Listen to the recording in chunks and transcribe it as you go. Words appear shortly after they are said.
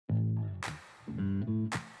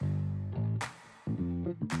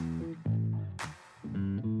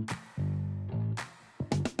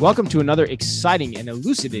Welcome to another exciting and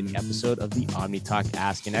elucidating episode of the OmniTalk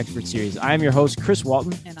Ask an Expert series. I am your host, Chris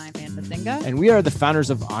Walton. And I'm Ann Mazinga. And we are the founders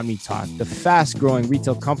of OmniTalk, the fast-growing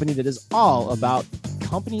retail company that is all about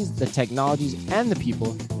companies, the technologies, and the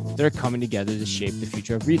people that are coming together to shape the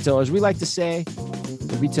future of retail. As we like to say,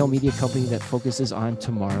 the retail media company that focuses on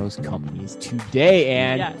tomorrow's companies today.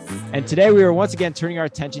 And today we are once again turning our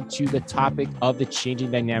attention to the topic of the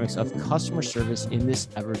changing dynamics of customer service in this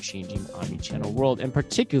ever-changing omnichannel world, and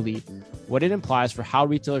particularly what it implies for how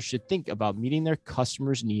retailers should think about meeting their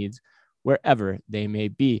customers' needs wherever they may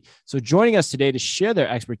be. So joining us today to share their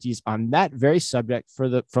expertise on that very subject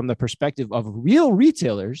from the perspective of real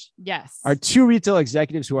retailers are two retail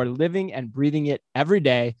executives who are living and breathing it every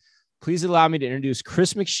day. Please allow me to introduce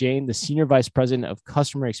Chris McShane, the Senior Vice President of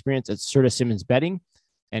Customer Experience at Serta Simmons Bedding,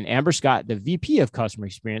 and Amber Scott, the VP of Customer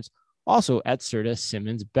Experience, also at Serta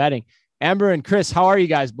Simmons Bedding. Amber and Chris, how are you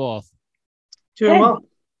guys both? Doing well.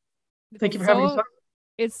 Thank you for having us on.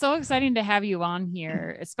 It's so exciting to have you on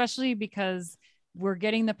here, especially because we're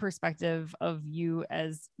getting the perspective of you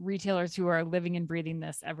as retailers who are living and breathing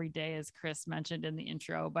this every day, as Chris mentioned in the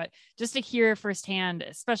intro, but just to hear firsthand,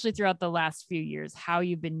 especially throughout the last few years, how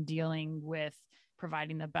you've been dealing with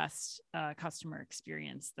providing the best customer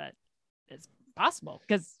experience that is possible,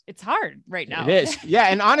 because it's hard right now. It is. Yeah.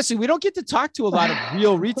 And honestly, we don't get to talk to a lot of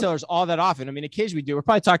real retailers all that often. I mean, occasionally we do. We're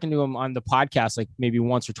probably talking to them on the podcast, like maybe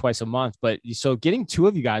once or twice a month. But so getting two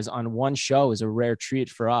of you guys on one show is a rare treat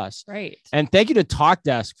for us. Right. And thank you to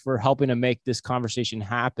TalkDesk for helping to make this conversation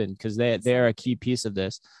happen, because they're a key piece of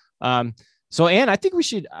this. So Ann, I think we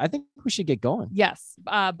should get going. Yes.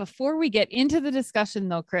 Before we get into the discussion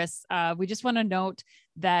though, Chris, we just want to note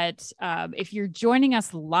that if you're joining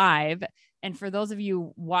us live, and for those of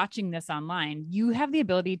you watching this online, you have the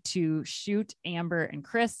ability to shoot Amber and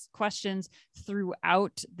Chris questions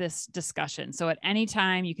throughout this discussion. So at any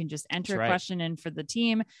time, you can just enter a question in for the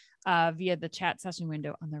team via the chat session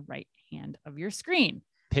window on the right hand of your screen.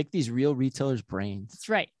 Pick these real retailers' brains. That's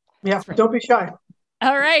right. Yeah, That's right. Don't be shy.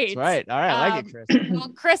 All right. That's right. All right. I like it, Chris. Well,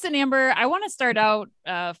 Chris and Amber, I want to start out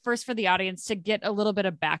first for the audience to get a little bit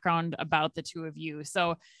of background about the two of you.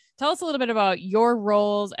 So tell us a little bit about your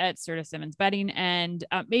roles at Serta Simmons Bedding, and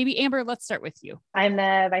maybe Amber, let's start with you. I'm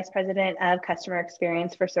the Vice President of Customer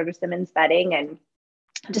Experience for Serta Simmons Bedding, and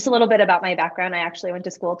just a little bit about my background. I actually went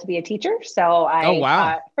to school to be a teacher. So I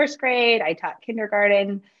taught first grade, I taught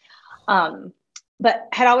kindergarten, but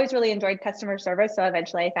had always really enjoyed customer service. So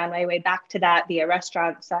eventually I found my way back to that via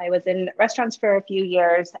restaurants. So I was in restaurants for a few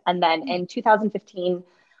years. And then in 2015,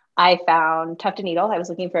 I found Tuft & Needle. I was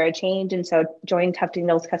looking for a change. And so joined Tuft &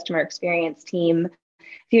 Needle's customer experience team. A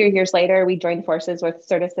few years later, we joined forces with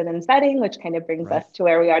Serta Simmons Bedding, which kind of brings us to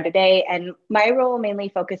where we are today. And my role mainly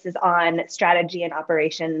focuses on strategy and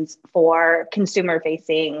operations for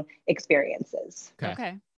consumer-facing experiences.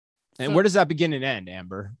 Okay. And where does that begin and end,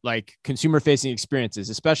 Amber? Like consumer-facing experiences,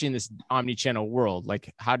 especially in this omni-channel world.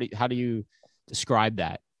 Like how do you describe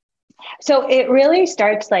that? So it really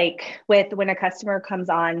starts like with when a customer comes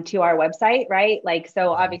on to our website, right? Like,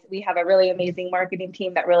 so obviously we have a really amazing marketing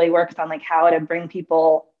team that really works on like how to bring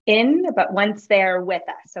people in, but once they're with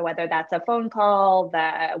us, so whether that's a phone call,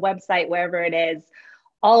 the website, wherever it is,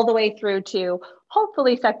 all the way through to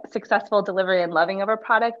hopefully successful delivery and loving of a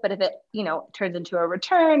product. But if it, turns into a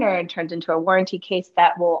return or it turns into a warranty case,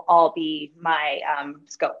 that will all be my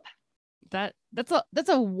scope. That's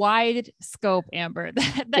a wide scope, Amber,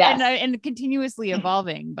 and continuously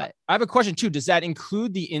evolving. But I have a question too. Does that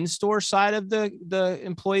include the in-store side of the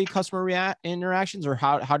employee customer interactions, or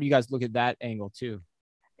how do you guys look at that angle too?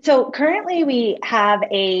 So currently we have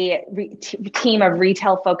a team of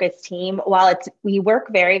retail focused team. While we work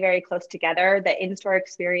very, very close together, the in-store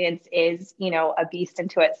experience is, a beast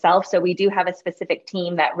into itself. So we do have a specific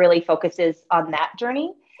team that really focuses on that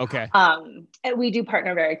journey. Okay. And we do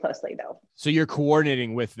partner very closely though. So you're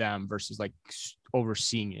coordinating with them versus like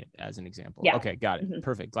overseeing it as an example. Yeah. Okay. Got it. Mm-hmm.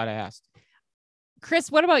 Perfect. Glad I asked. Chris,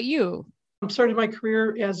 what about you? I started my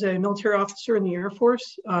career as a military officer in the Air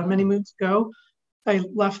Force many moons ago. I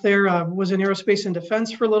left there, was in aerospace and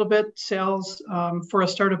defense for a little bit, sales for a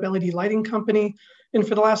startup LED lighting company. And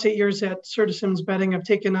for the last 8 years at Serta Simmons Bedding, I've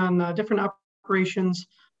taken on different operations,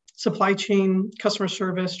 supply chain, customer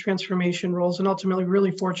service, transformation roles, and ultimately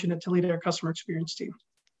really fortunate to lead our customer experience team.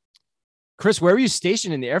 Chris, where were you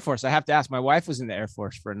stationed in the Air Force? I have to ask. My wife was in the Air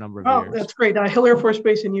Force for a number of years. Oh, that's great. Hill Air Force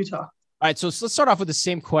Base in Utah. All right, so let's start off with the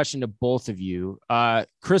same question to both of you.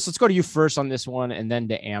 Chris, let's go to you first on this one and then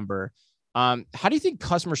to Amber. How do you think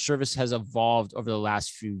customer service has evolved over the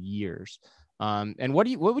last few years? And what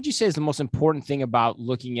would you say is the most important thing about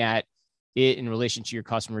looking at it in relation to your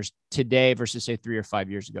customers today versus say 3 or 5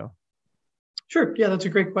 years ago? Sure. Yeah, that's a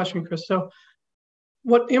great question, Chris. So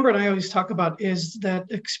what Amber and I always talk about is that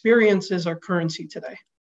experiences are currency today.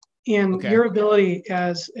 And your ability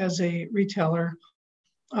as a retailer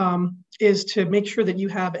is to make sure that you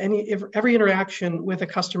have every interaction with a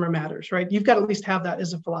customer matters, right? You've got to at least have that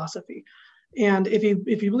as a philosophy. And if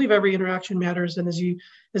you believe every interaction matters, then as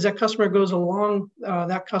that customer goes along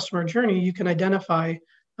that customer journey, you can identify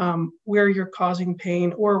where you're causing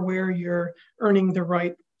pain or where you're earning the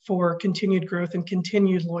right for continued growth and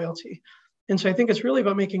continued loyalty. And so I think it's really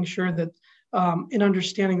about making sure that in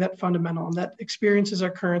understanding that fundamental, and that experiences are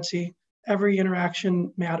currency, every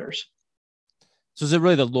interaction matters. So is it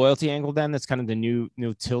really the loyalty angle then that's kind of the new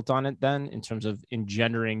tilt on it then in terms of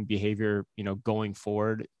engendering behavior, going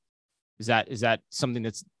forward? Is that something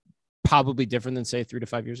that's probably different than say 3 to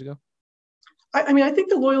 5 years ago? I mean, I think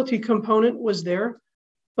the loyalty component was there,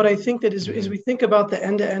 but I think that as we think about the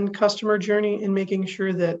end-to-end customer journey and making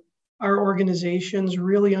sure that our organizations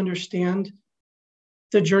really understand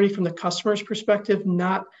the journey from the customer's perspective,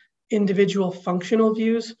 not individual functional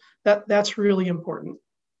views, that's really important.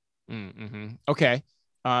 Mm-hmm. Okay.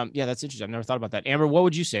 Yeah, that's interesting. I've never thought about that. Amber, what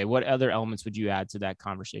would you say? What other elements would you add to that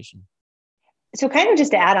conversation? So kind of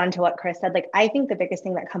just to add on to what Chris said, I think the biggest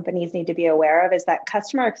thing that companies need to be aware of is that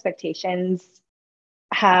customer expectations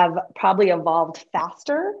have probably evolved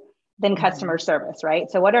faster than customer service, right?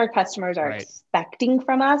 So what our customers are expecting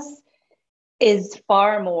from us is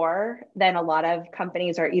far more than a lot of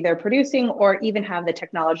companies are either producing or even have the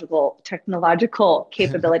technological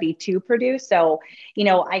capability to produce. So,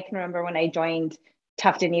 I can remember when I joined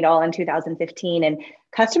Tufted Needle in 2015, and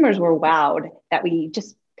customers were wowed that we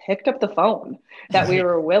just picked up the phone, that we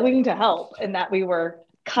were willing to help, and that we were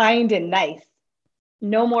kind and nice.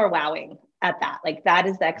 No more wowing at that. That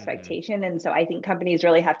is the expectation. And so I think companies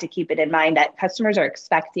really have to keep it in mind that customers are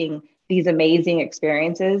expecting these amazing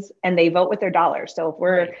experiences and they vote with their dollars. So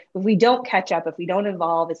if we don't catch up, if we don't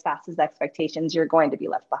evolve as fast as expectations, you're going to be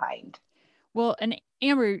left behind. Well, and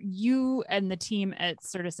Amber, you and the team at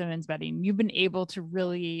Serta Simmons Bedding, you've been able to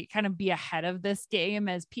really kind of be ahead of this game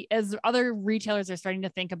as other retailers are starting to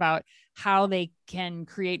think about how they can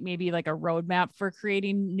create maybe a roadmap for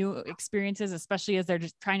creating new experiences, especially as they're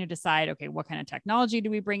just trying to decide, okay, what kind of technology do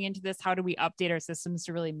we bring into this? How do we update our systems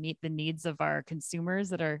to really meet the needs of our consumers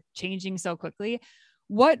that are changing so quickly?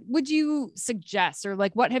 What would you suggest, or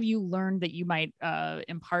what have you learned that you might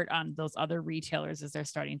impart on those other retailers as they're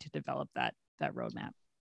starting to develop that roadmap?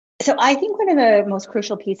 So I think one of the most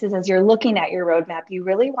crucial pieces as you're looking at your roadmap, you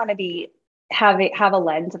really want to have a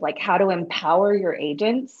lens of how to empower your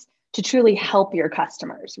agents to truly help your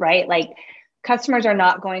customers, right? Customers are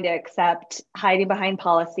not going to accept hiding behind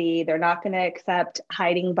policy. They're not going to accept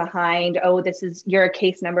hiding behind, you're a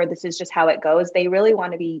case number. This is just how it goes. They really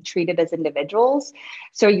want to be treated as individuals.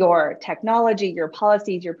 So your technology, your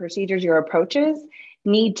policies, your procedures, your approaches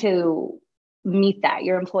need to meet that.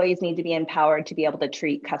 Your employees need to be empowered to be able to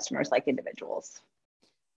treat customers like individuals.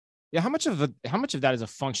 Yeah. How much of that is a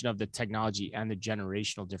function of the technology and the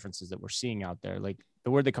generational differences that we're seeing out there? The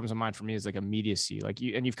word that comes to mind for me is immediacy.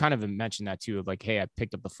 You've kind of mentioned that too, of hey, I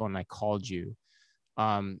picked up the phone and I called you.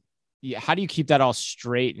 How do you keep that all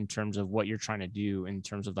straight in terms of what you're trying to do in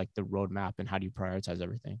terms of the roadmap, and how do you prioritize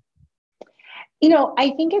everything?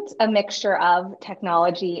 I think it's a mixture of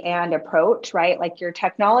technology and approach, right? Your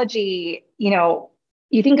technology,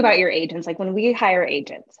 you think about your agents, when we hire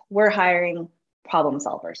agents, we're hiring problem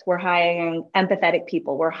solvers. We're hiring empathetic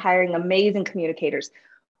people. We're hiring amazing communicators.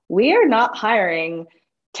 We are not hiring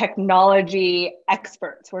technology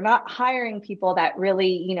experts. We're not hiring people that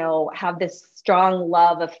really, have this strong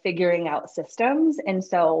love of figuring out systems. And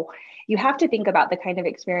so you have to think about the kind of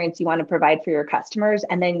experience you want to provide for your customers.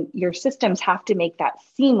 And then your systems have to make that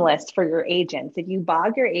seamless for your agents. If you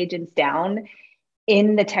bog your agents down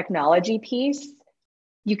in the technology piece,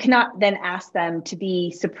 you cannot then ask them to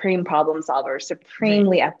be supreme problem solvers,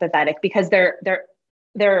 supremely empathetic, because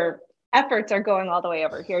their efforts are going all the way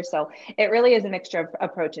over here. So it really is a mixture of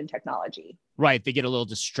approach and technology. Right. They get a little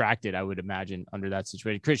distracted, I would imagine, under that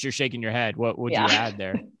situation. Chris, you're shaking your head. What would you add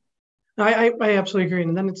there? I absolutely agree.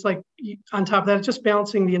 And then it's on top of that, it's just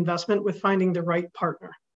balancing the investment with finding the right partner.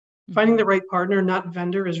 Mm-hmm. Finding the right partner, not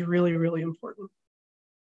vendor, is really, really important.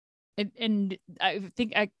 And I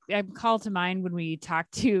think I'm called to mind when we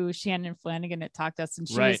talked to Shannon Flanagan at Talk to Us, and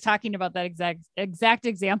she was talking about that exact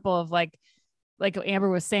example of like Amber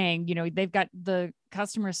was saying, they've got the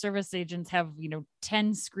customer service agents have,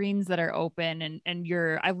 10 screens that are open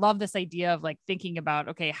and I love this idea of like thinking about,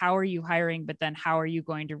 okay, how are you hiring? But then how are you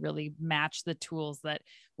going to really match the tools that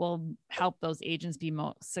will help those agents be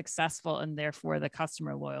most successful and therefore the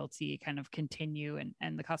customer loyalty kind of continue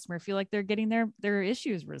and the customer feel like they're getting their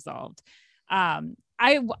issues resolved. I'm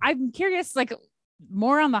curious, like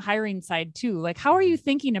more on the hiring side too, like how are you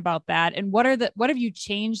thinking about that? And what have you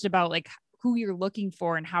changed about like who you're looking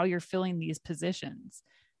for and how you're filling these positions?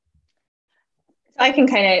 So I can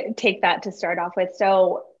kind of take that to start off with.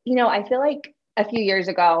 So, I feel like a few years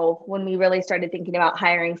ago, when we really started thinking about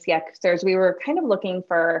hiring CXers, we were kind of looking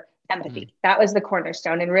for empathy. Mm-hmm. That was the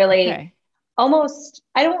cornerstone. And really almost,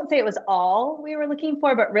 I don't say it was all we were looking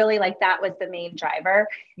for, but really like that was the main driver.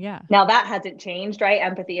 Yeah. Now that hasn't changed, right?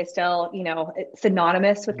 Empathy is still,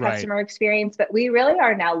 synonymous with customer experience, but we really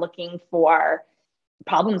are now looking for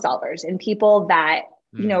problem solvers and people that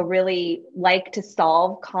really like to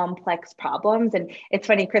solve complex problems. And it's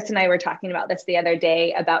funny, Chris and I were talking about this the other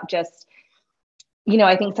day about just,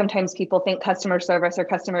 I think sometimes people think customer service or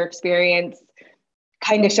customer experience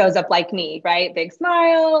kind of shows up like me, right? Big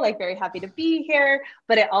smile, like very happy to be here.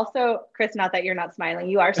 But it also, Chris, not that you're not smiling,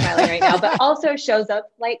 you are smiling right now, but also shows up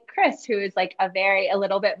like Chris, who is like a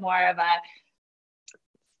little bit more of a,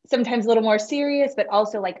 sometimes a little more serious, but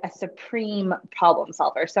also like a supreme problem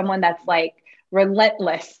solver, someone that's like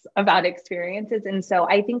relentless about experiences. And so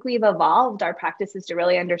I think we've evolved our practices to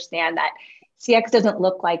really understand that CX doesn't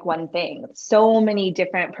look like one thing. So many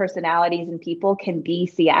different personalities and people can be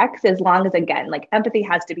CX as long as, again, like empathy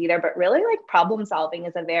has to be there, but really like problem solving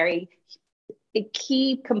is a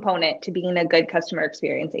key component to being a good customer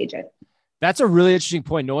experience agent. That's a really interesting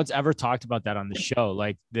point. No one's ever talked about that on the show.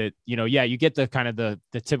 Like that, you get the kind of the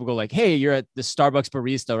typical, like, hey, you're at the Starbucks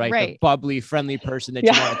barista, right? The bubbly, friendly person that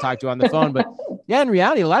you want to talk to on the phone. But yeah, in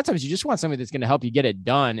reality, a lot of times you just want somebody that's going to help you get it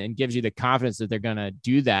done and gives you the confidence that they're going to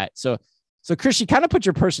do that. So Chris, you kind of put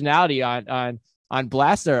your personality on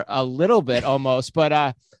blast there a little bit almost, but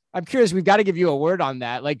I'm curious, we've got to give you a word on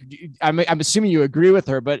that. Like, I'm assuming you agree with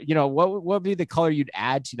her, but what would be the color you'd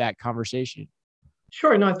add to that conversation?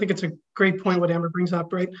 Sure. No, I think it's a great point what Amber brings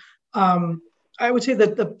up, right? I would say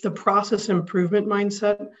that the process improvement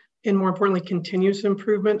mindset and more importantly, continuous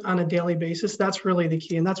improvement on a daily basis, that's really the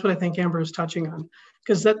key. And that's what I think Amber is touching on,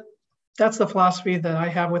 because that's the philosophy that I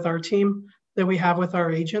have with our team, that we have with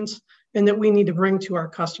our agents, and that we need to bring to our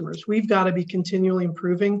customers. We've got to be continually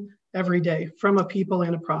improving every day from a people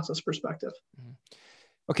and a process perspective. Mm-hmm.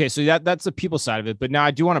 Okay, so that's the people side of it. But now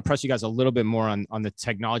I do want to press you guys a little bit more on the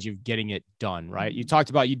technology of getting it done, right? You talked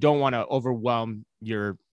about you don't want to overwhelm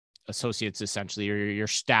your associates essentially or your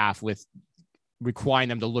staff with requiring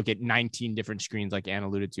them to look at 19 different screens like Ann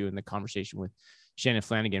alluded to in the conversation with Shannon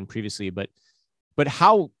Flanagan previously. But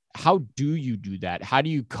how do you do that? How do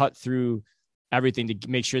you cut through everything to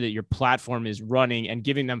make sure that your platform is running and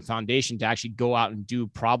giving them foundation to actually go out and do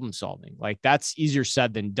problem solving? Like that's easier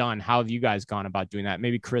said than done. How have you guys gone about doing that?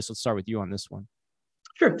 Maybe Chris, let's start with you on this one.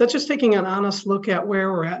 Sure. That's just taking an honest look at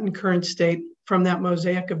where we're at in current state from that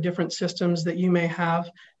mosaic of different systems that you may have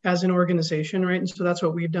as an organization, right? And so that's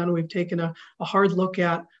what we've done. We've taken a hard look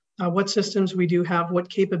at what systems we do have, what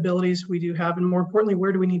capabilities we do have, and more importantly,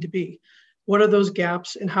 where do we need to be? What are those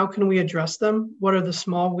gaps and how can we address them? What are the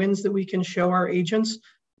small wins that we can show our agents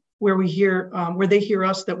where they hear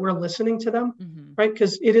us that we're listening to them, right?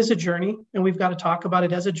 Because it is a journey and we've got to talk about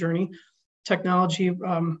it as a journey. Technology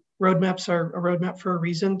roadmaps are a roadmap for a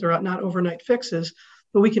reason. They're not overnight fixes,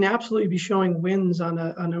 but we can absolutely be showing wins on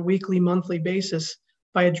a weekly, monthly basis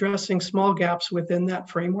by addressing small gaps within that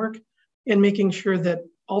framework and making sure that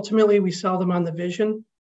ultimately we sell them on the vision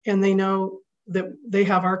and they know that they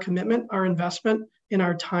have our commitment, our investment, and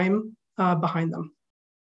our time behind them.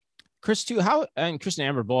 Chris, too, and Chris and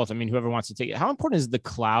Amber both, I mean, whoever wants to take it, how important is the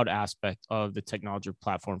cloud aspect of the technology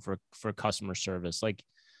platform for customer service? Like,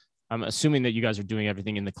 I'm assuming that you guys are doing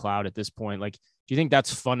everything in the cloud at this point. Like, do you think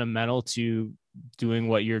that's fundamental to doing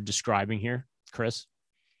what you're describing here, Chris?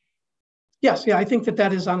 Yes. Yeah. I think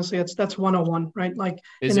that is honestly, that's 101, right? Like,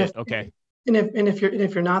 okay. And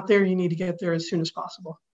if you're not there, you need to get there as soon as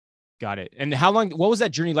possible. Got it. And what was that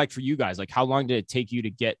journey like for you guys? Like, how long did it take you to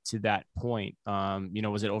get to that point?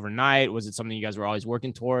 Was it overnight? Was it something you guys were always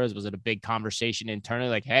working towards? Was it a big conversation internally?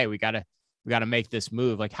 Like, hey, we gotta make this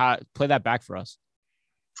move. Like, play that back for us.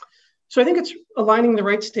 So I think it's aligning the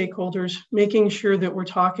right stakeholders, making sure that we're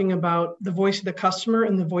talking about the voice of the customer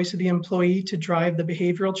and the voice of the employee to drive the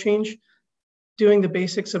behavioral change. doing the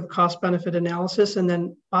basics of cost benefit analysis, and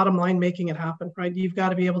then bottom line, making it happen, right? You've got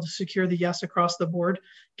to be able to secure the yes across the board,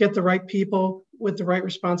 get the right people with the right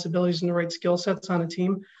responsibilities and the right skill sets on a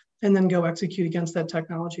team, and then go execute against that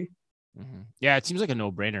technology. Mm-hmm. Yeah, it seems like a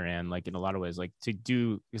no-brainer, and like in a lot of ways, like to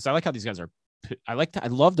do, because I like how these guys are. I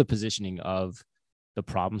love the positioning of the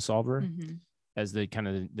problem solver as the kind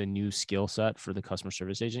of the new skill set for the customer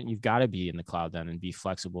service agent. You've got to be in the cloud then and be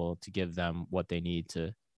flexible to give them what they need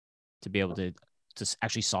to be able to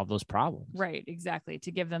actually solve those problems. Right, exactly.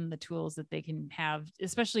 To give them the tools that they can have,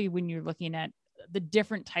 especially when you're looking at the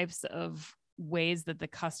different types of ways that the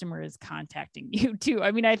customer is contacting you too.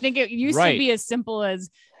 I mean, I think it used to be as simple as,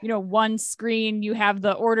 one screen, you have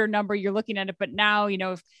the order number, you're looking at it, but now,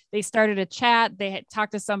 if they started a chat, they had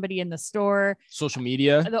talked to somebody in the store, social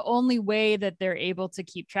media, the only way that they're able to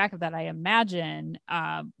keep track of that, I imagine,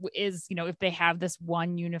 is, if they have this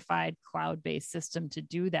one unified cloud-based system to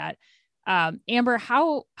do that. Amber,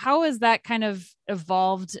 how has that kind of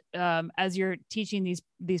evolved as you're teaching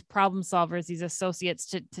these problem solvers, these associates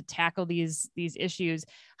to tackle these issues?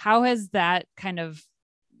 How has that kind of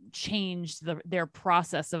changed their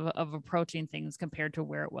process of approaching things compared to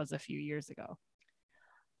where it was a few years ago?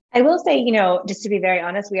 I will say, just to be very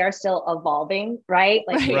honest, we are still evolving, right?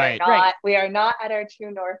 Like we are not at our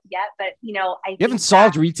true north yet, but you haven't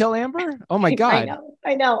solved retail, Amber? Oh my God.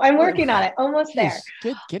 I know. I'm working on it. Almost there.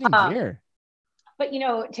 Get in gear. But,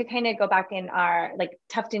 to kind of go back in our like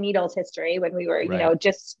Tuft & Needles history, when we were,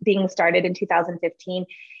 just being started in 2015,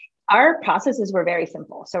 our processes were very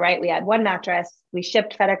simple. So, we had one mattress, we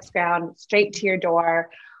shipped FedEx Ground straight to your door.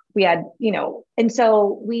 We had, and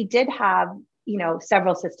so we did have,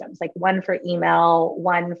 several systems, like one for email,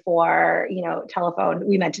 one for, telephone.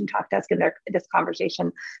 We mentioned TalkDesk in this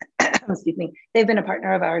conversation. Excuse me. They've been a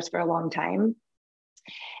partner of ours for a long time.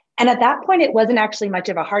 And at that point, it wasn't actually much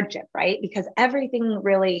of a hardship, right? Because everything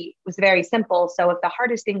really was very simple. So if the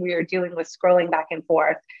hardest thing we were doing was scrolling back and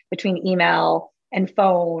forth between email and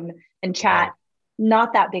phone and chat,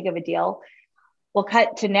 not that big of a deal. We'll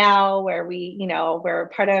cut to now where we're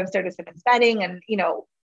part of ServiceTippin's vetting and,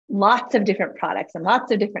 lots of different products and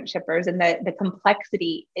lots of different shippers. And the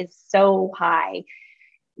complexity is so high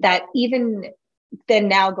that even then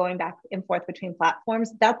now going back and forth between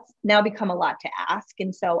platforms, that's now become a lot to ask.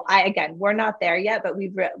 And so we're not there yet, but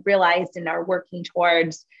we've realized and are working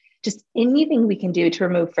towards just anything we can do to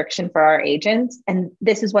remove friction for our agents. And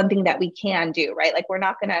this is one thing that we can do, right? Like we're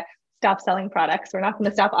not going to stop selling products. We're not going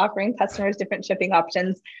to stop offering customers different shipping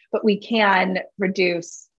options, but we can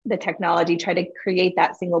reduce the technology, try to create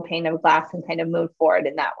that single pane of glass and kind of move forward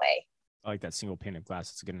in that way. I like that single pane of glass.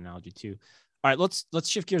 It's a good analogy too. All right, let's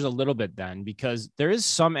shift gears a little bit then, because there is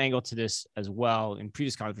some angle to this as well in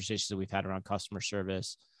previous conversations that we've had around customer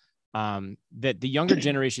service, that the younger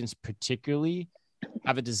generations particularly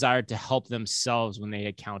have a desire to help themselves when they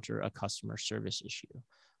encounter a customer service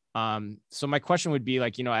issue. So my question would be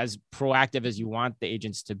like, as proactive as you want the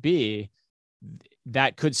agents to be,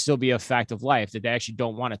 that could still be a fact of life that they actually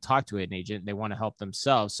don't want to talk to an agent. They want to help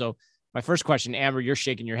themselves. So my first question, Amber, you're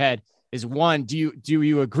shaking your head, is one, do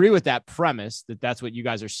you agree with that premise that that's what you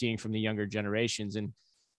guys are seeing from the younger generations? And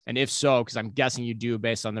if so, because I'm guessing you do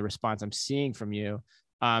based on the response I'm seeing from you,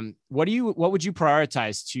 what would you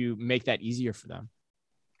prioritize to make that easier for them?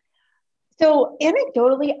 So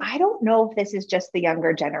anecdotally, I don't know if this is just the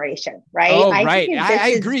younger generation, right? Oh, right. I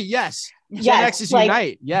agree. Yes. Gen X is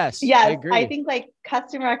unite. Yes. Yes. I agree. I think like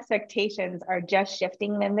customer expectations are just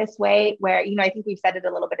shifting in this way where, I think we've said it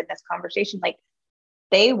a little bit in this conversation, like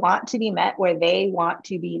they want to be met where they want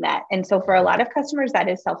to be met. And so for a lot of customers, that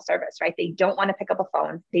is self-service, right? They don't want to pick up a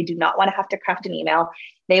phone. They do not want to have to craft an email.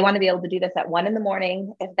 They want to be able to do this at 1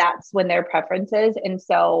 a.m. if that's when their preference is. And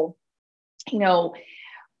so,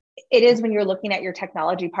 it is when you're looking at your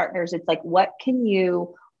technology partners, it's like, what can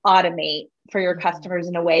you automate for your customers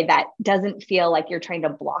in a way that doesn't feel like you're trying to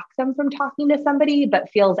block them from talking to somebody, but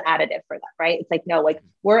feels additive for them, right? It's like, no, like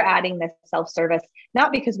we're adding this self-service,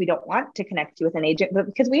 not because we don't want to connect you with an agent, but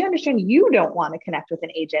because we understand you don't want to connect with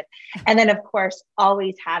an agent. And then of course,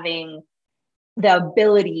 always having the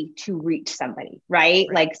ability to reach somebody, right?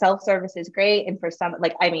 Like self-service is great. And for some,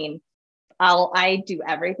 like, I do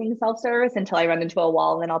everything self-service until I run into a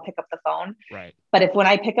wall and then I'll pick up the phone. Right. But when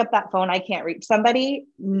I pick up that phone, I can't reach somebody,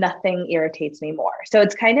 nothing irritates me more. So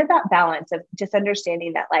it's kind of that balance of just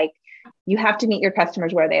understanding that like you have to meet your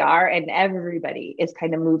customers where they are, and everybody is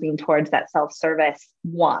kind of moving towards that self-service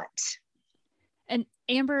want. And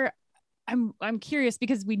Amber, I'm curious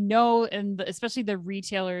because we know, and especially the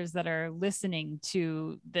retailers that are listening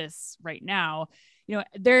to this right now,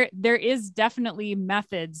 there is definitely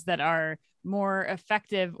methods that are more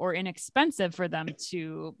effective or inexpensive for them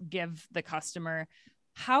to give the customer.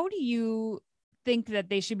 How do you think that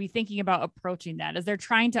they should be thinking about approaching that as they're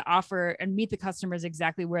trying to offer and meet the customers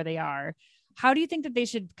exactly where they are? How do you think that they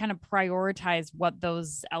should kind of prioritize what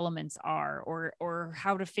those elements are, or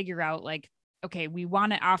how to figure out like, okay, we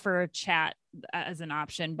want to offer a chat as an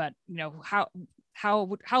option, but how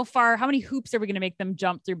many hoops are we going to make them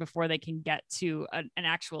jump through before they can get to an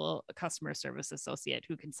actual customer service associate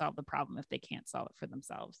who can solve the problem if they can't solve it for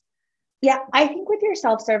themselves? Yeah, I think with your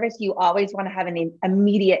self-service, you always want to have an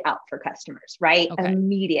immediate out for customers, right? Okay.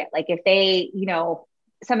 Immediate. Like if they,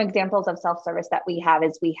 some examples of self-service that we have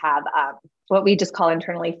is we have what we just call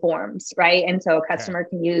internally forms, right? And so a customer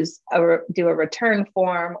can do a return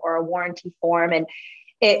form or a warranty form, and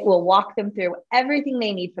it will walk them through everything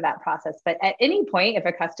they need for that process. But at any point, if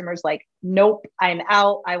a customer's like, nope, I'm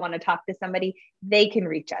out, I want to talk to somebody, they can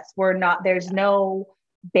reach us. There's no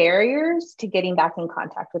barriers to getting back in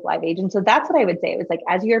contact with Live Agent. So that's what I would say. It was like,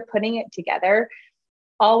 as you're putting it together,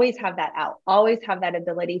 always have that out, always have that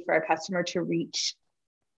ability for a customer to reach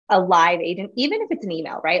a live agent, even if it's an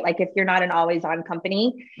email, right? Like if you're not an always on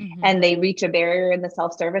company and they reach a barrier in the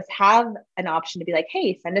self-service, have an option to be like,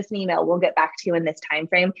 hey, send us an email. We'll get back to you in this time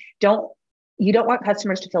frame. You don't want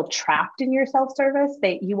customers to feel trapped in your self-service.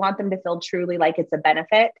 You want them to feel truly like it's a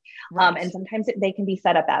benefit. Right. And sometimes they can be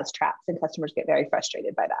set up as traps, and customers get very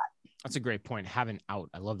frustrated by that. That's a great point. Have an out.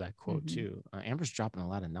 I love that quote too. Amber's dropping a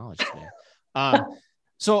lot of knowledge today.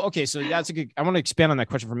 So that's a good, I want to expand on that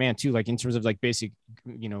question for Man too, like in terms of like basic,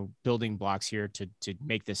 building blocks here to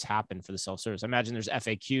make this happen for the self-service. I imagine there's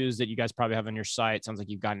FAQs that you guys probably have on your site. Sounds like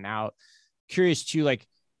you've gotten out. Curious too, like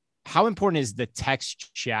how important is the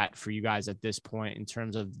text chat for you guys at this point in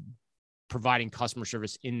terms of providing customer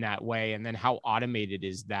service in that way? And then how automated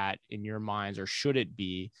is that in your minds, or should it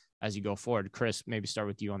be as you go forward? Chris, maybe start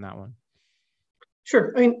with you on that one.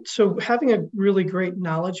 Sure. I mean, so having a really great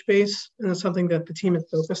knowledge base, and it's something that the team is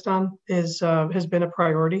focused on, has been a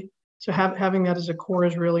priority. So having that as a core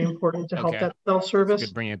is really important to help that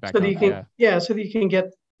self-service. Bring it back so that you can, so that you can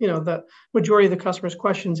get the majority of the customer's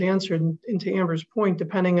questions answered. And to Amber's point,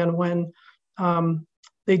 depending on when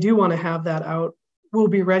they do want to have that out, we'll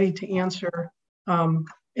be ready to answer and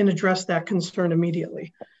address that concern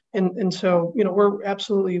immediately. And so we're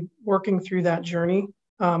absolutely working through that journey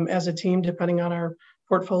as a team, depending on our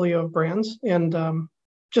portfolio of brands, and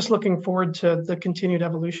just looking forward to the continued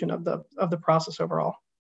evolution of the process overall.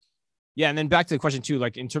 Yeah. And then back to the question too,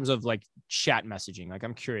 like in terms of like chat messaging, like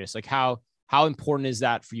I'm curious, like how important is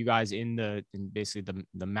that for you guys in basically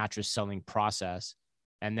the mattress selling process?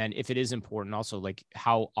 And then if it is important, also like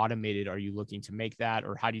how automated are you looking to make that,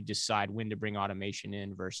 or how do you decide when to bring automation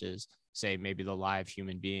in versus say maybe the live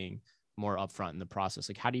human being more upfront in the process?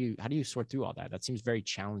 Like how do you sort through all that? That seems very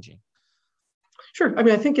challenging. Sure. I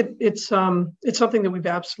mean, I think it's something that we've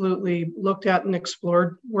absolutely looked at and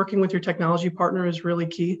explored. Working with your technology partner is really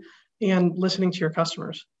key, and listening to your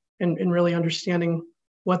customers and really understanding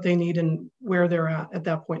what they need and where they're at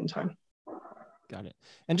that point in time. Got it.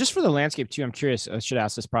 And just for the landscape too, I'm curious, I should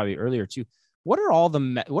ask this probably earlier too. What are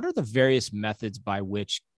the various methods by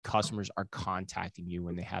which customers are contacting you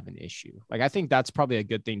when they have an issue? Like, I think that's probably a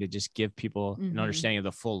good thing to just give people an understanding of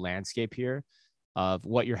the full landscape here of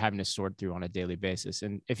what you're having to sort through on a daily basis.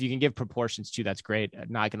 And if you can give proportions too, that's great.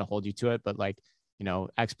 I'm not going to hold you to it, but like,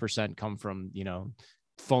 X% come from,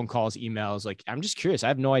 phone calls, emails. Like, I'm just curious. I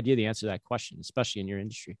have no idea the answer to that question, especially in your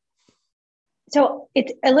industry. So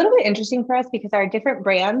it's a little bit interesting for us because our different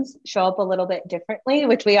brands show up a little bit differently,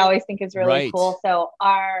 which we always think is really cool. So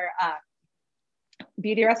our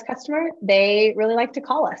Beautyrest customer, they really like to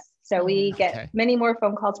call us. So we get many more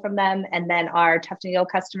phone calls from them. And then our Tuft & Go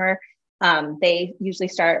customer, they usually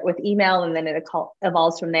start with email and then it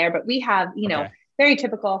evolves from there. But we have, very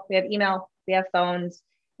typical. We have email, we have phones,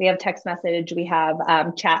 we have text message, we have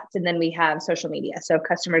chats, and then we have social media. So if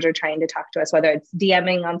customers are trying to talk to us, whether it's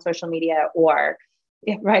DMing on social media or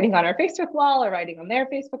writing on our Facebook wall or writing on their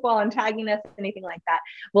Facebook wall and tagging us, anything like that,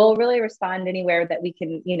 we'll really respond anywhere that we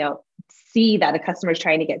can, see that a customer is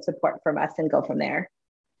trying to get support from us and go from there.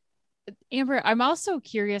 Amber, I'm also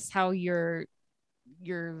curious how you're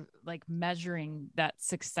like measuring that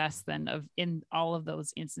success then in all of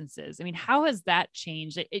those instances. I mean, how has that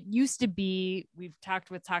changed? It used to be, we've talked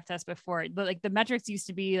with Talktest before, but like the metrics used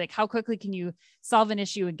to be like, how quickly can you solve an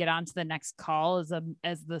issue and get on to the next call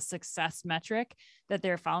as the success metric that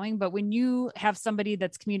they're following. But when you have somebody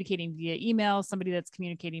that's communicating via email, somebody that's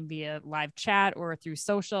communicating via live chat or through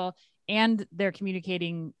social, and they're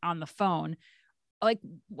communicating on the phone, like,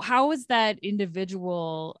 how is that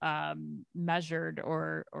individual measured,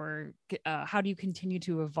 or how do you continue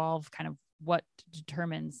to evolve kind of what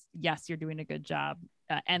determines, yes, you're doing a good job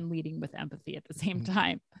and leading with empathy at the same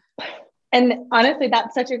time? And honestly,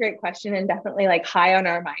 that's such a great question, and definitely like high on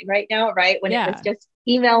our mind right now, right? When it was just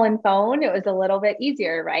email and phone, it was a little bit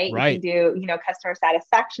easier, right? You can do, customer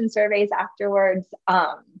satisfaction surveys afterwards.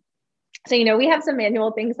 So, we have some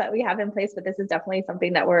manual things that we have in place, but this is definitely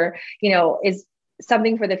something that we're, is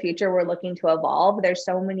something for the future we're looking to evolve. There's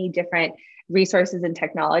so many different resources and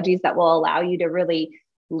technologies that will allow you to really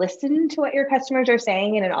listen to what your customers are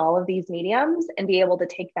saying in all of these mediums and be able to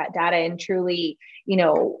take that data and truly,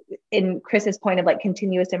 in Chris's point of like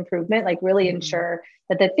continuous improvement, like really ensure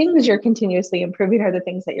that the things you're continuously improving are the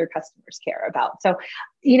things that your customers care about. So,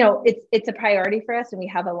 it's a priority for us, and we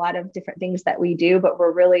have a lot of different things that we do, but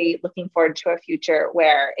we're really looking forward to a future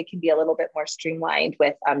where it can be a little bit more streamlined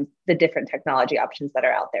with the different technology options that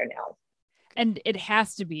are out there now. And it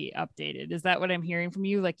has to be updated. Is that what I'm hearing from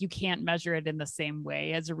you? Like, you can't measure it in the same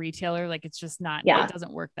way as a retailer. Like, it's just not, it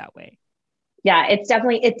doesn't work that way. Yeah, it's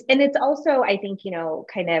definitely, it's also, I think,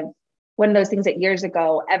 kind of one of those things that years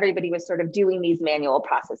ago, everybody was sort of doing these manual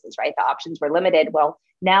processes, right? The options were limited. Well,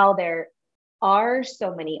 now there are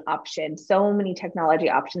so many options, so many technology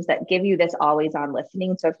options that give you this always on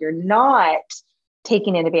listening. So if you're not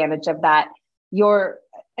taking advantage of that, you're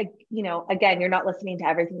again, you're not listening to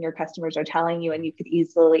everything your customers are telling you, and you could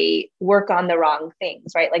easily work on the wrong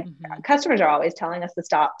things, right? Like customers are always telling us the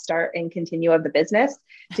stop, start, and continue of the business.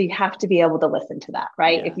 So you have to be able to listen to that,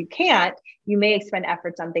 right? Yeah. If you can't, you may expend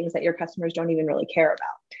efforts on things that your customers don't even really care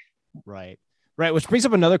about. Right. Right. Which brings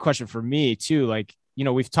up another question for me too. Like,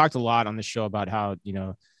 we've talked a lot on the show about how,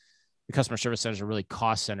 the customer service centers are really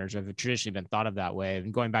cost centers, have traditionally been thought of that way.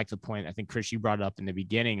 And going back to the point, I think, Chris, you brought it up in the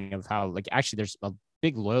beginning of how, like, actually there's a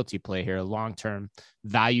big loyalty play here, a long-term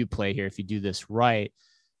value play here if you do this right.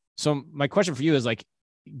 So my question for you is, like,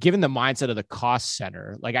 given the mindset of the cost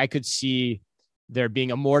center, like, I could see there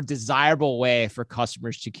being a more desirable way for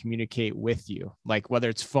customers to communicate with you, like whether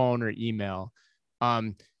it's phone or email.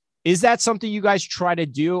 Is that something you guys try to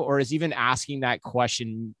do, or is even asking that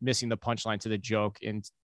question missing the punchline to the joke in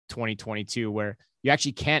 2022, where you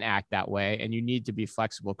actually can't act that way and you need to be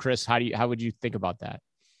flexible? Chris, how would you think about that?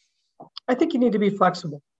 I think you need to be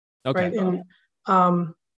flexible. Okay. Right.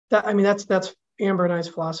 And that's Amber and I's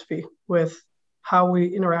philosophy with how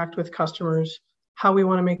we interact with customers, how we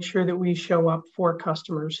want to make sure that we show up for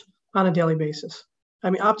customers on a daily basis.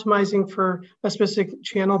 Optimizing for a specific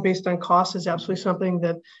channel based on cost is absolutely something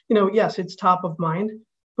that, yes, it's top of mind,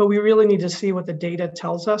 but we really need to see what the data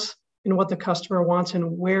tells us and what the customer wants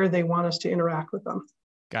and where they want us to interact with them.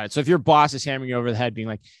 Got it. So if your boss is hammering you over the head being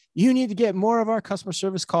like, you need to get more of our customer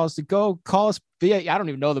service calls to go call us via, I don't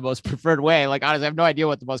even know the most preferred way. Like, honestly, I have no idea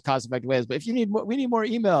what the most cost effective way is, but if you need more, we need more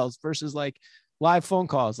emails versus like live phone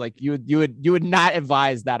calls. Like, you would not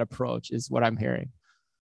advise that approach, is what I'm hearing.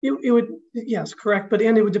 It would, yes, correct. But,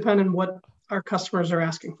 and it would depend on what our customers are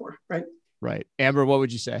asking for. Right. Right. Amber, what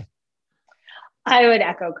would you say? I would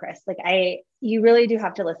echo Chris. Like, you really do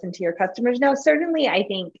have to listen to your customers. Now, certainly, I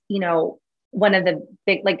think, one of the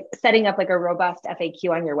big, like, setting up like a robust FAQ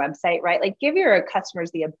on your website, right? Like, give your customers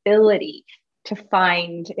the ability to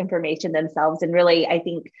find information themselves. And really, I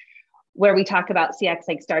think where we talk about CX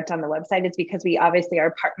like starts on the website is because we obviously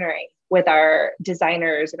are partnering with our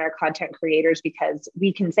designers and our content creators, because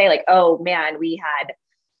we can say like, oh man, we had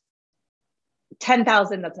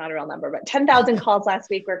 10,000, that's not a real number, but 10,000 calls last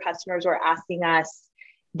week where customers were asking us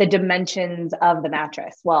the dimensions of the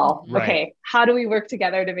mattress. Well, right. Okay, how do we work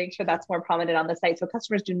together to make sure that's more prominent on the site so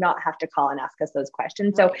customers do not have to call and ask us those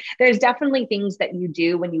questions? Right. So there's definitely things that you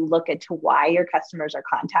do when you look into why your customers are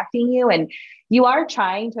contacting you, and you are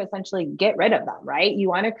trying to essentially get rid of them, right? You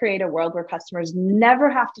want to create a world where customers never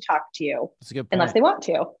have to talk to you unless they want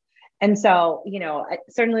to. And so,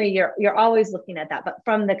 certainly you're always looking at that, but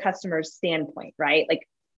from the customer's standpoint, right? Like,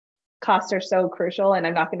 costs are so crucial. And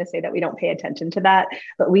I'm not going to say that we don't pay attention to that,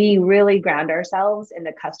 but we really ground ourselves in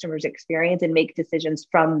the customer's experience and make decisions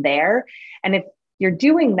from there. And if you're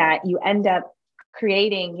doing that, you end up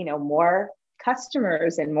creating, more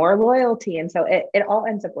customers and more loyalty. And so it all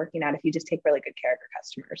ends up working out if you just take really good care of your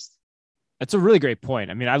customers. That's a really great point.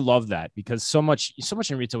 I mean, I love that, because so much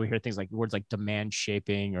in retail, we hear things like words like demand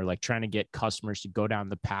shaping, or like trying to get customers to go down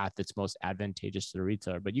the path that's most advantageous to the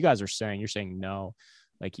retailer. But you guys are saying, you're saying no.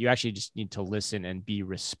 Like, you actually just need to listen and be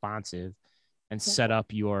responsive and set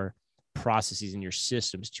up your processes and your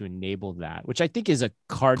systems to enable that, which I think is a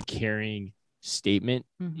card carrying statement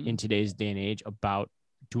in today's day and age about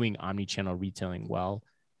doing omnichannel retailing well.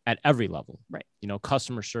 at every level, right?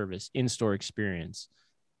 Customer service, in-store experience,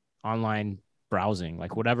 online browsing,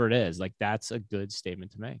 like whatever it is, like that's a good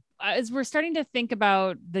statement to make. As we're starting to think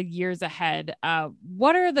about the years ahead,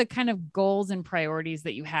 what are the kind of goals and priorities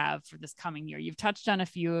that you have for this coming year? You've touched on a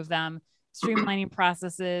few of them: streamlining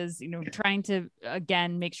processes, trying to,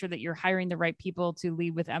 again, make sure that you're hiring the right people to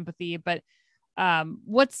lead with empathy. But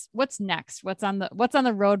what's next? What's on the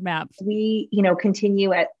roadmap? We,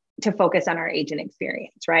 continue to focus on our agent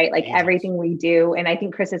experience, right? Like everything we do. And I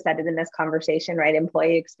think Chris has said it in this conversation, right?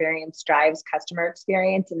 Employee experience drives customer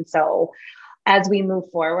experience. And so as we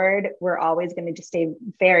move forward, we're always going to just stay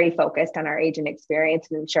very focused on our agent experience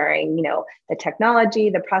and ensuring, the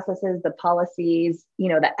technology, the processes, the policies,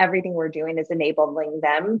 that everything we're doing is enabling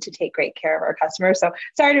them to take great care of our customers. So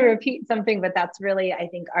sorry to repeat something, but that's really, I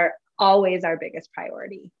think, always our biggest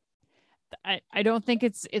priority. I don't think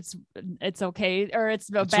it's okay, or it's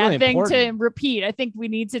a bad really thing to repeat. I think we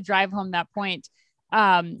need to drive home that point.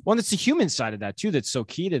 Well, it's the human side of that too that's so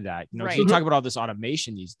key to that. Right. So you talk about all this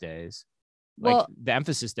automation these days. Like the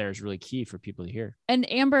emphasis there is really key for people to hear. And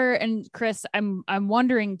Amber and Chris, I'm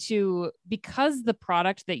wondering too, because the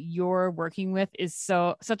product that you're working with is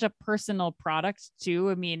such a personal product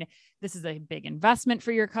too. I mean, this is a big investment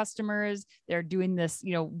for your customers. They're doing this,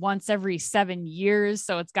 once every 7 years.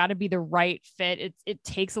 So it's got to be the right fit. It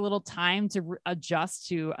takes a little time to adjust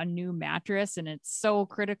to a new mattress. And it's so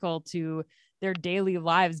critical to their daily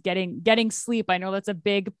lives, getting sleep. I know that's a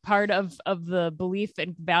big part of the belief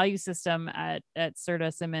and value system at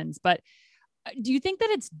Serta Simmons, but do you think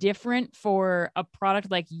that it's different for a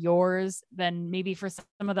product like yours than maybe for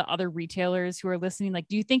some of the other retailers who are listening? Like,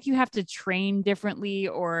 do you think you have to train differently,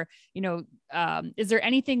 or, is there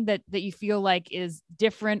anything that you feel like is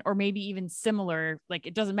different or maybe even similar? Like,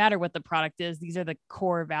 it doesn't matter what the product is. These are the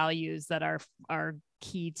core values that are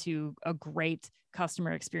key to a great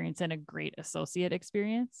customer experience and a great associate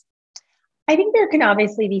experience. I think there can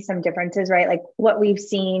obviously be some differences, right? Like what we've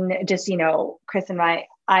seen, just, Chris and I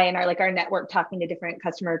and our network talking to different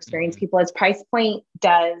customer experience people, as price point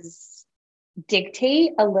does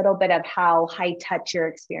dictate a little bit of how high touch your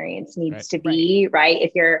experience needs to be, right?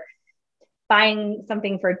 If you're buying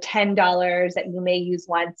something for $10 that you may use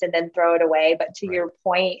once and then throw it away, but to your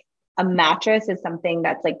point, a mattress is something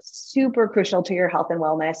that's like super crucial to your health and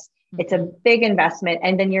wellness. It's a big investment,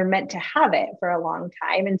 and then you're meant to have it for a long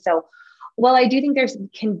time. And so, while I do think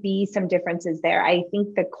can be some differences there, I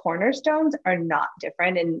think the cornerstones are not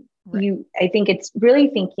different. And I think it's really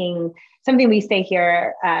thinking, something we say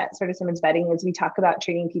here at Serta Simmons Bedding is we talk about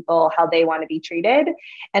treating people how they want to be treated.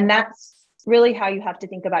 And that's really how you have to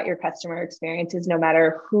think about your customer experiences, no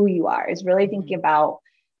matter who you are, is really thinking about,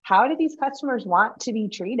 how do these customers want to be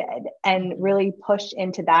treated, and really push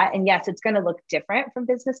into that. And yes, it's going to look different from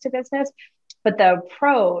business to business, but the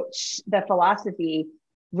approach, the philosophy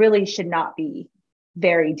really should not be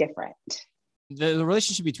very different. The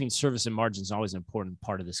relationship between service and margin is always an important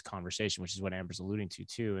part of this conversation, which is what Amber's alluding to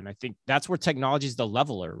too. And I think that's where technology is the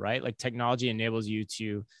leveler, right? Like technology enables you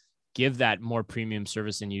to give that more premium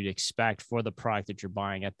service than you'd expect for the product that you're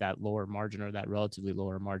buying at that lower margin, or that relatively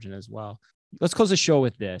lower margin as well. Let's close the show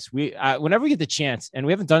with this. We, whenever we get the chance, and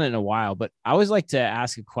we haven't done it in a while, but I always like to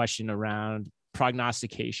ask a question around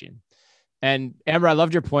prognostication. And Amber, I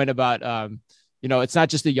loved your point about, it's not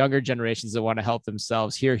just the younger generations that want to help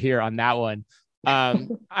themselves. Here on that one.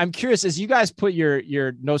 I'm curious, as you guys put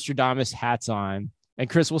your Nostradamus hats on, and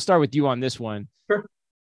Chris, we'll start with you on this one.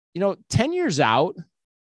 Sure. 10 years out,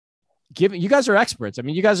 given you guys are experts. I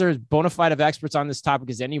mean, you guys are as bona fide of experts on this topic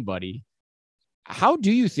as anybody. How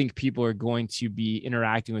do you think people are going to be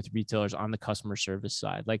interacting with retailers on the customer service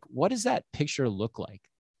side? Like, what does that picture look like?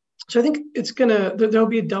 So I think there'll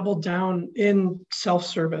be a double down in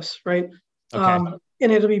self-service, right? Okay.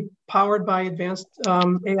 And it'll be powered by advanced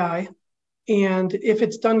AI. And if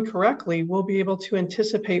it's done correctly, we'll be able to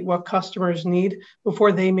anticipate what customers need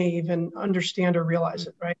before they may even understand or realize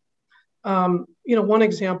it, right? One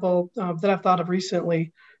example that I've thought of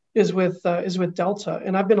recently is with Delta,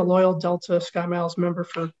 and I've been a loyal Delta SkyMiles member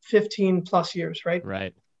for 15 plus years, right?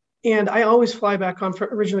 Right. And I always fly back home,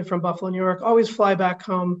 originally from Buffalo, New York, always fly back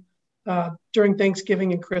home during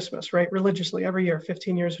Thanksgiving and Christmas, right? Religiously every year,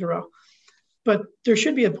 15 years in a row. But there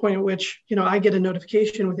should be a point at which, I get a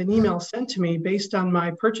notification with an email sent to me based on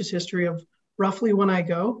my purchase history of roughly when I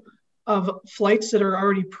go, of flights that are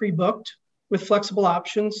already pre-booked with flexible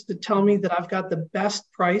options that tell me that I've got the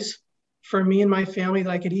best price for me and my family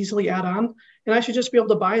that I could easily add on. And I should just be able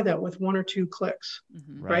to buy that with 1 or 2 clicks,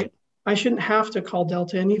 right? I shouldn't have to call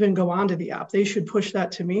Delta and even go onto the app. They should push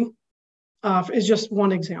that to me. Is just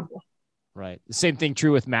one example. Right. The same thing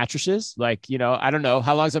true with mattresses. Like, I don't know.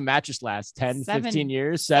 How long does a mattress last? 10, 15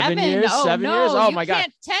 years, 7 years, oh, 7 no, years. Oh my God.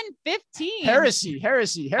 10, 15. Heresy.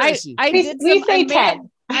 We say 10.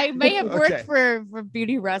 I may have worked for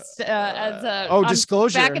Beauty Rest as a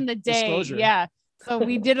disclosure back in the day. Disclosure. Yeah. So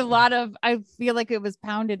we did a lot of, I feel like it was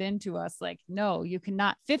pounded into us. Like, no, you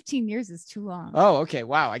cannot. 15 years is too long. Oh, okay.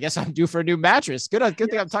 Wow. I guess I'm due for a new mattress. Good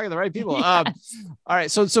thing I'm talking to the right people. Yes. All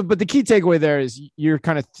right. But the key takeaway there is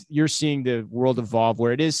you're seeing the world evolve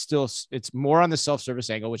where it's more on the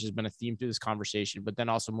self-service angle, which has been a theme through this conversation, but then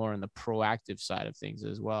also more on the proactive side of things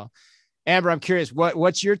as well. Amber, I'm curious,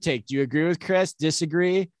 what's your take? Do you agree with Chris?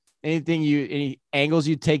 Disagree? Any angles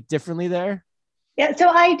you take differently there? Yeah, so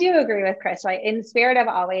I do agree with Chris, right? In the spirit of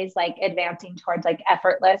always like advancing towards like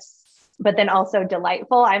effortless, but then also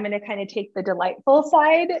delightful, I'm going to kind of take the delightful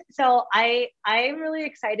side. So I'm really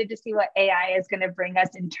excited to see what AI is going to bring us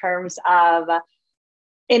in terms of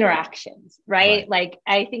interactions, right? Like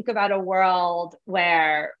I think about a world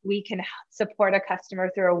where we can support a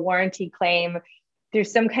customer through a warranty claim, through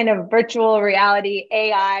some kind of virtual reality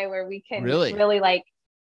AI where we can really like,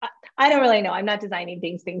 I don't really know. I'm not designing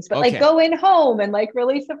things, but like go in home and like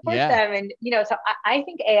really support them. And, so I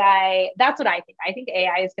think AI, that's what I think. I think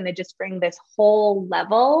AI is going to just bring this whole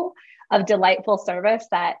level of delightful service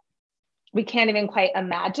that we can't even quite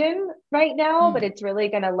imagine right now, but it's really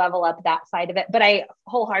going to level up that side of it. But I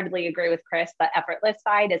wholeheartedly agree with Chris. The effortless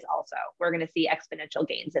side is also, we're going to see exponential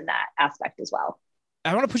gains in that aspect as well.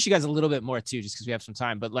 I want to push you guys a little bit more too, just because we have some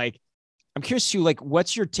time, but like, I'm curious too, like,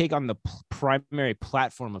 what's your take on the primary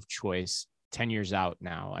platform of choice 10 years out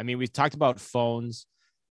now? I mean, we've talked about phones,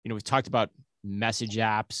 we've talked about message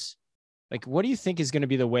apps. Like, what do you think is going to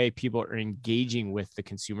be the way people are engaging with the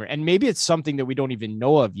consumer? And maybe it's something that we don't even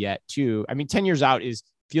know of yet too. I mean, 10 years out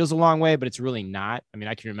feels a long way, but it's really not. I mean,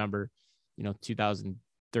 I can remember,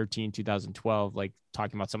 2013, 2012, like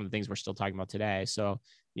talking about some of the things we're still talking about today. So,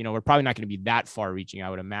 we're probably not going to be that far reaching, I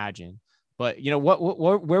would imagine. But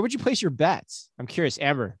where would you place your bets? I'm curious,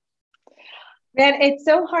 Amber. Man, it's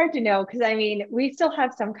so hard to know because I mean, we still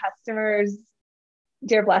have some customers,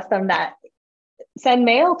 dear bless them, that send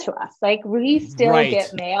mail to us. Like we still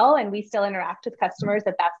get mail and we still interact with customers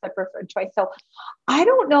that's the preferred choice. So I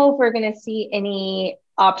don't know if we're going to see any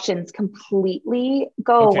options completely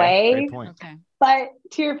go away. Great point. Okay. But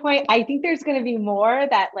to your point, I think there's going to be more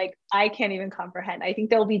that like I can't even comprehend. I think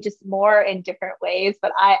there'll be just more in different ways,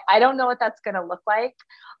 but I don't know what that's going to look like.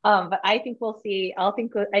 But I think we'll see. I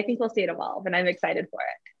think we'll see it evolve, and I'm excited for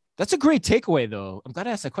it. That's a great takeaway, though. I'm glad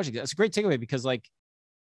I asked that question. That's a great takeaway because like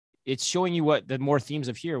it's showing you what the more themes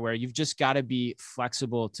of here, where you've just got to be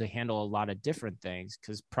flexible to handle a lot of different things.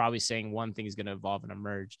 Because probably saying one thing is going to evolve and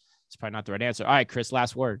emerge is probably not the right answer. All right, Chris,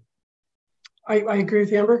 last word. I agree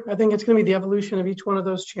with Amber. I think it's going to be the evolution of each one of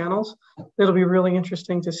those channels. That'll be really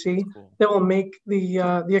interesting to see. Cool. That will make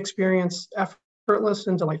the experience effortless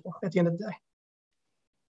and delightful at the end of the day.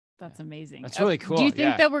 That's amazing. That's really cool. Do you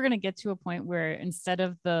think that we're going to get to a point where instead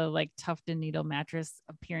of the like Tufted Needle mattress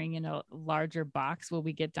appearing in a larger box, will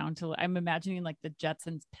we get down to, I'm imagining like the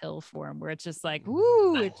Jetsons pill form where it's just like,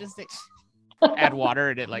 woo, it just add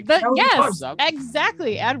water and it like, yes,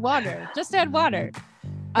 exactly. Add water, just add water.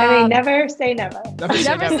 I mean, never say never. Never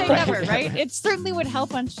say never, right? It certainly would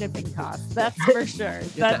help on shipping costs. That's for sure.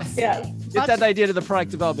 Get that idea to the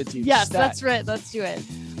product development team. Yes, that's right. Let's do it.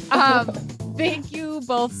 Thank you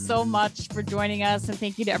both so much for joining us. And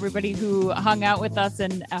thank you to everybody who hung out with us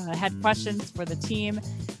and had questions for the team.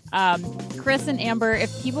 Chris and Amber,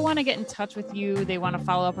 if people want to get in touch with you, they want to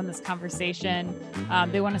follow up on this conversation,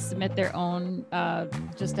 they want to submit their own,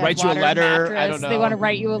 just write you a letter. Mattress, I don't know. They want to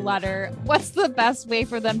write you a letter. What's the best way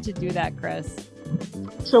for them to do that, Chris?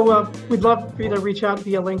 So we'd love for you to reach out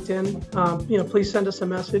via LinkedIn. Please send us a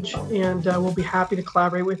message and we'll be happy to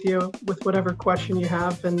collaborate with you with whatever question you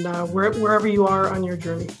have and wherever you are on your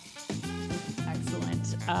journey.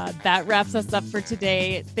 That wraps us up for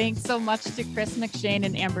today. Thanks so much to Chris McShane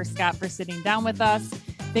and Amber Scott for sitting down with us.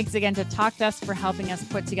 Thanks again to Talkdesk for helping us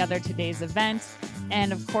put together today's event.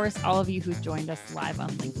 And of course, all of you who joined us live on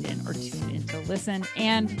LinkedIn or tuned in to listen.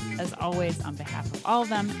 And as always, on behalf of all of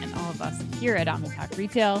them and all of us here at OmniTalk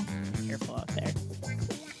Retail, be careful out there.